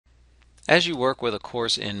As you work with a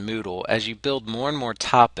course in Moodle, as you build more and more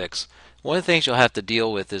topics, one of the things you'll have to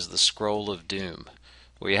deal with is the scroll of doom,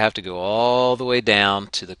 where you have to go all the way down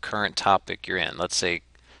to the current topic you're in. Let's say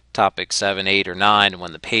topic 7, 8, or 9, and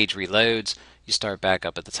when the page reloads, you start back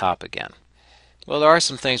up at the top again. Well, there are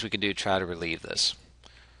some things we can do to try to relieve this.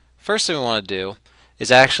 First thing we want to do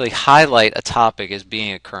is actually highlight a topic as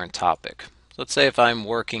being a current topic. Let's say if I'm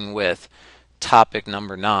working with topic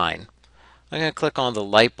number 9, I'm going to click on the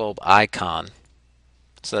light bulb icon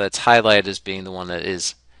so that's highlighted as being the one that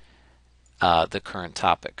is the current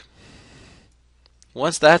topic.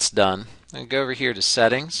 Once that's done, I'm going to go over here to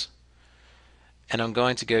Settings, and I'm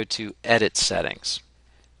going to go to Edit Settings.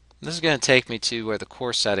 This is going to take me to where the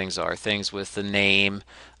course settings are, things with the name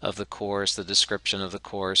of the course, the description of the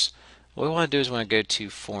course. What we want to do is we want to go to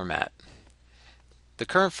Format. The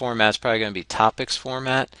current format is probably going to be Topics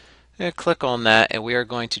format. I'm going to click on that, and we are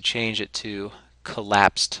going to change it to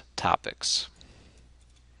Collapsed Topics.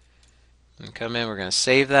 And come in, we're going to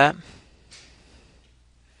save that.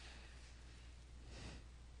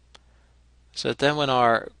 So that then when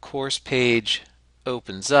our course page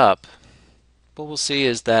opens up, what we'll see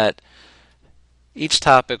is that each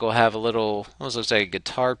topic will have a little, almost looks like a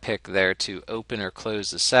guitar pick there to open or close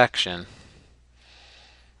the section.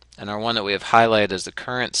 And our one that we have highlighted as the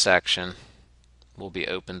current section will be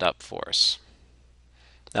opened up for us.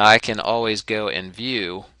 Now I can always go and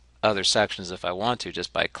view other sections if I want to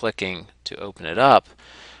just by clicking to open it up,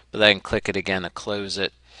 but I can click it again to close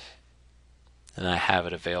it, and I have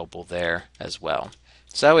it available there as well.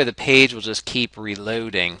 So that way the page will just keep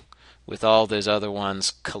reloading with all those other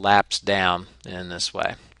ones collapsed down in this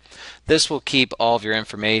way. This will keep all of your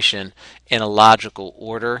information in a logical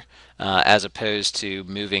order as opposed to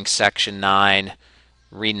moving section 9,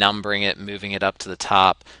 renumbering it, moving it up to the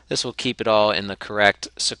top. This will keep it all in the correct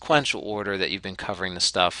sequential order that you've been covering the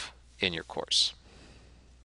stuff in your course.